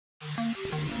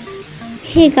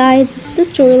Hey guys, this is the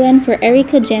storyline for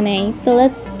Erika Jayne, so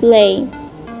let's play.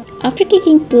 After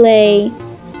clicking play,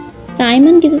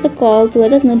 Simon gives us a call to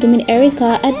let us know to meet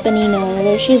Erika at Panino,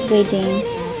 where she's waiting.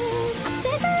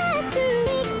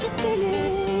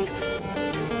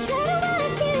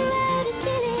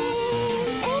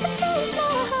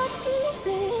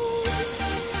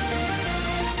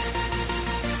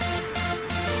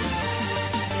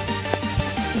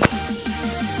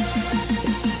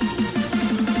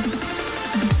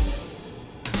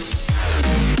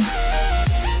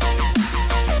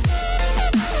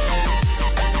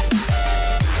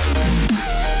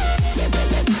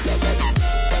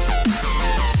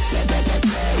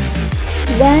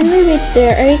 When we reach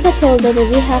there, Erika tells us that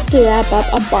we have to wrap up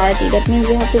a party. That means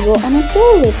we have to go on a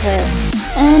tour with her.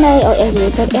 And I agree,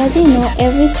 but as you know,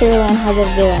 every storyline has a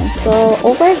villain. So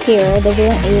over here, the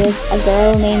villain is a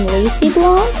girl named Lacey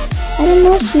Blonde. I don't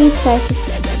know, she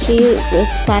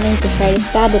was planning to try to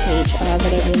sabotage us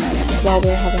at every moment while we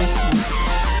were having fun.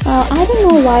 I don't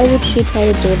know why would she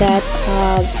try to do that,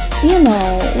 cause we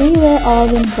were all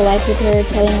being polite with her,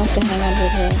 telling us to hang out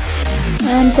with her.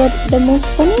 But the most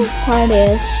funniest part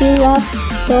is she laughed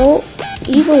so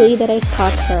evilly that I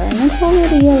caught her, and I told her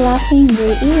that you're laughing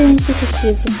very evil, and she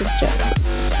said she's just a joke.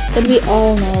 But we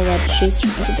all know what she's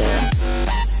trying to do.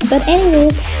 But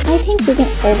anyways, I think we can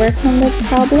overcome that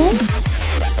problem,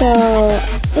 so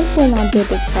it will not be a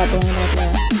big problem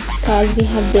later, because we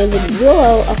have dealt with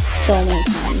Willow of so many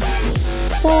times.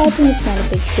 So I think it's not a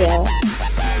big deal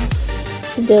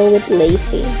to deal with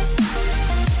Lacey.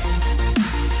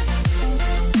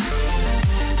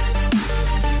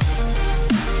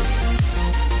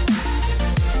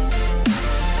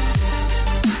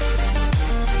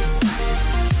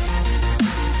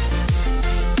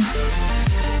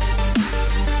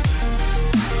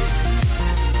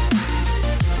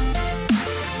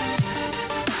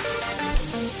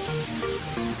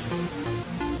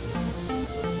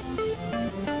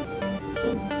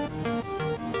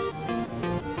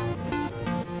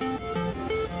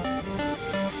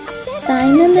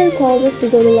 Simon then calls us to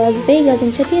go to Las Vegas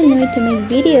and Chattanooga to make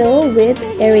video with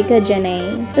Erika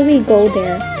Jayne. So we go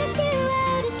there.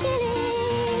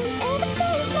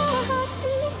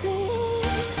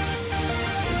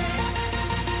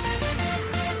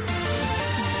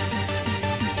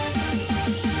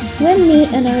 When me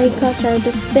and Erika started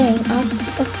to sing,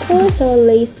 of course our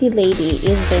Lacey lady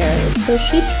is there. So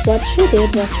what she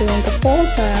did was to rent a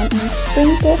false around and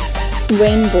sprinkle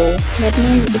rainbow. That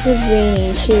means it was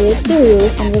raining. She lit the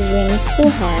roof and it was raining so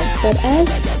hard. But as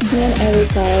me and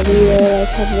Erika, we were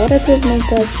like have waterproof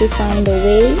makeup, she found a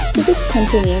way to just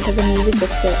continue because the music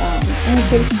was still on. And it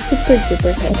was super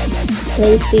duper hit.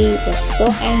 Lacey was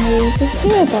so angry to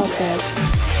hear about this.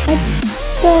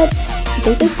 But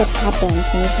this is what happens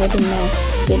when you try to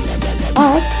mess with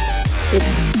us.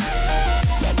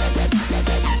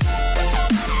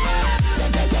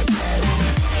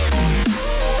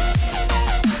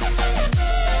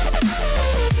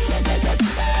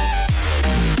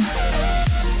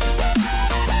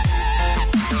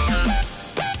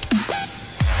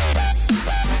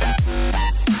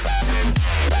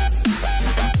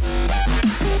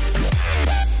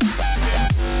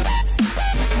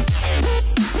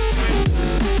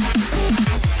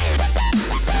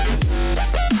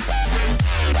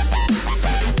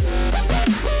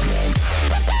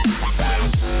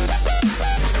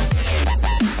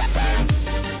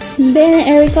 Then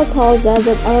Erika calls us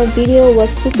that our video was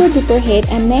super duper hit,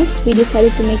 and next we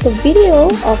decided to make a video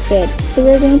of it. So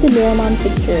we're going to Miramont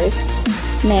Pictures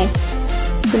next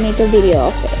to make a video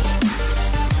of it.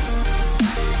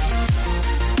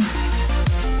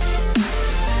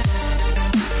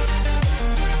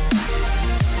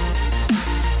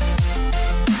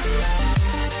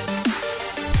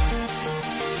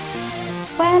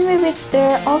 When we reached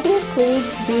there, obviously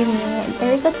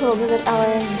Erika told us that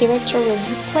our director was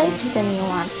replaced with a new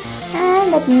one,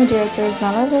 and that new director is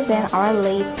none other than our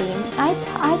Lacey.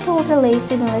 I told her,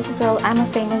 Lacey, girl, I'm a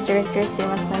famous director, so you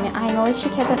must let me. I know if she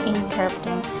kept on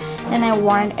interrupting. Then I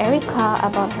warned Erika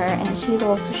about her, and she's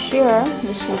also sure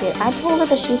that she did. I told her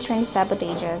that she's trying to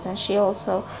sabotage us, and she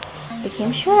also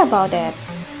became sure about it.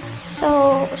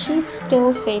 So she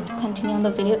still said to continue on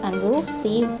the video, and we'll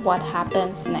see what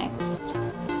happens next.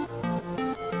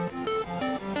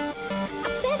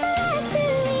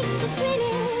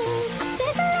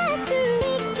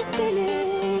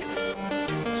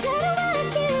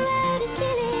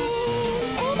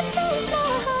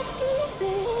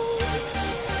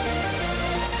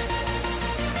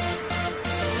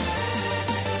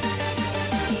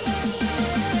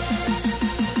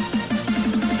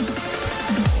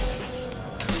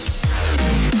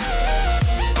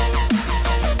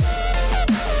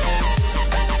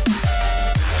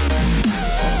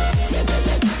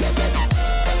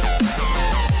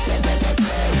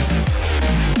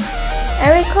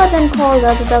 called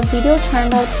us, the video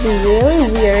turned out to be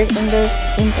really weird in the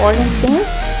important things,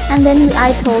 and then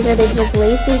I told her that it was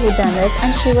Lacey who done this,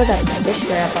 and she was absolutely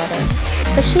sure about it.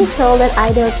 But she told that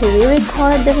either to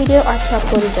re-record the video or to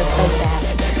upload it just like that.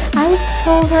 I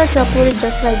told her to upload it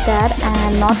just like that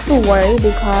and not to worry,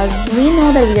 because we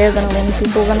know that we are gonna win,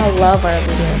 people are gonna love our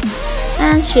video.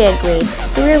 And she agreed.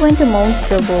 So we are going to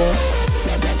Monster Bowl.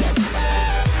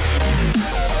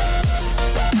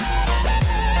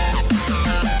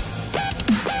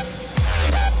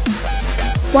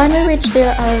 When we reached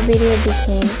there, our video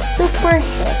became super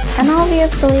hit, and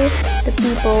obviously the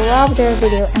people loved our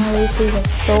video, and Lacey was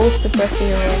so super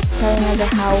furious, telling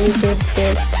us how we did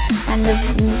this, and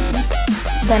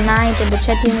the night of the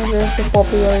chat unit was so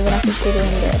popular even after she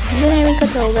doing this. Then Erika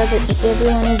told us that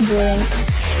everyone is hearing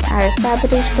our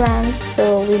sabotage plans,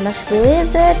 so we must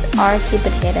release it or keep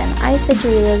it hidden. I said to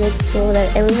release it so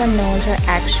that everyone knows her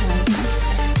actions,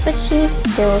 but she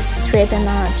still threatened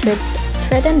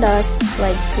us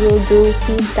like we'll do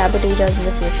huge sabotage us in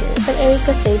the future. But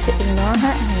Erika said to ignore her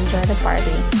and enjoy the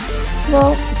party.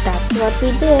 Well, that's what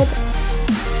we did.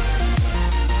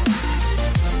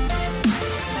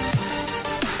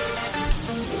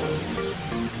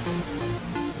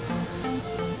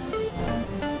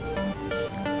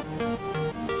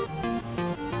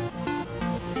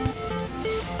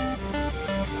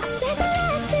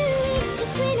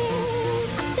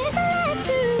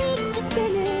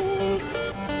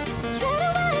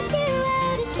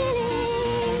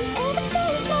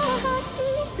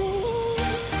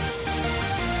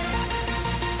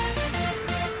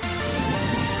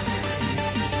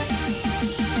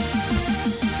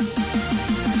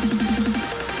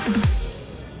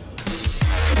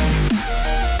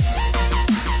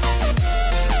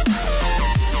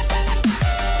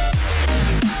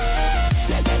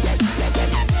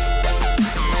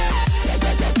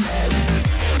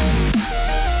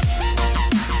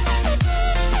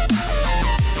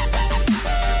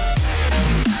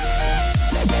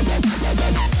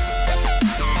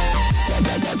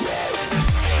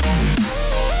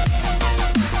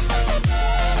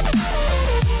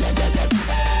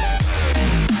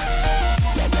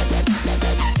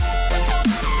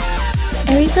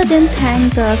 Erika didn't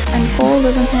thank us, and Paul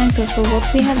doesn't thank us for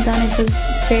what we have done. It was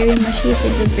very much, she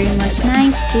said it was very much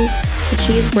nice too, that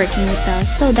she is working with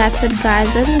us. So that's it guys,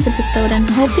 that was the episode, and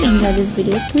hope you enjoyed this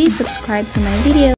video. Please subscribe to my video.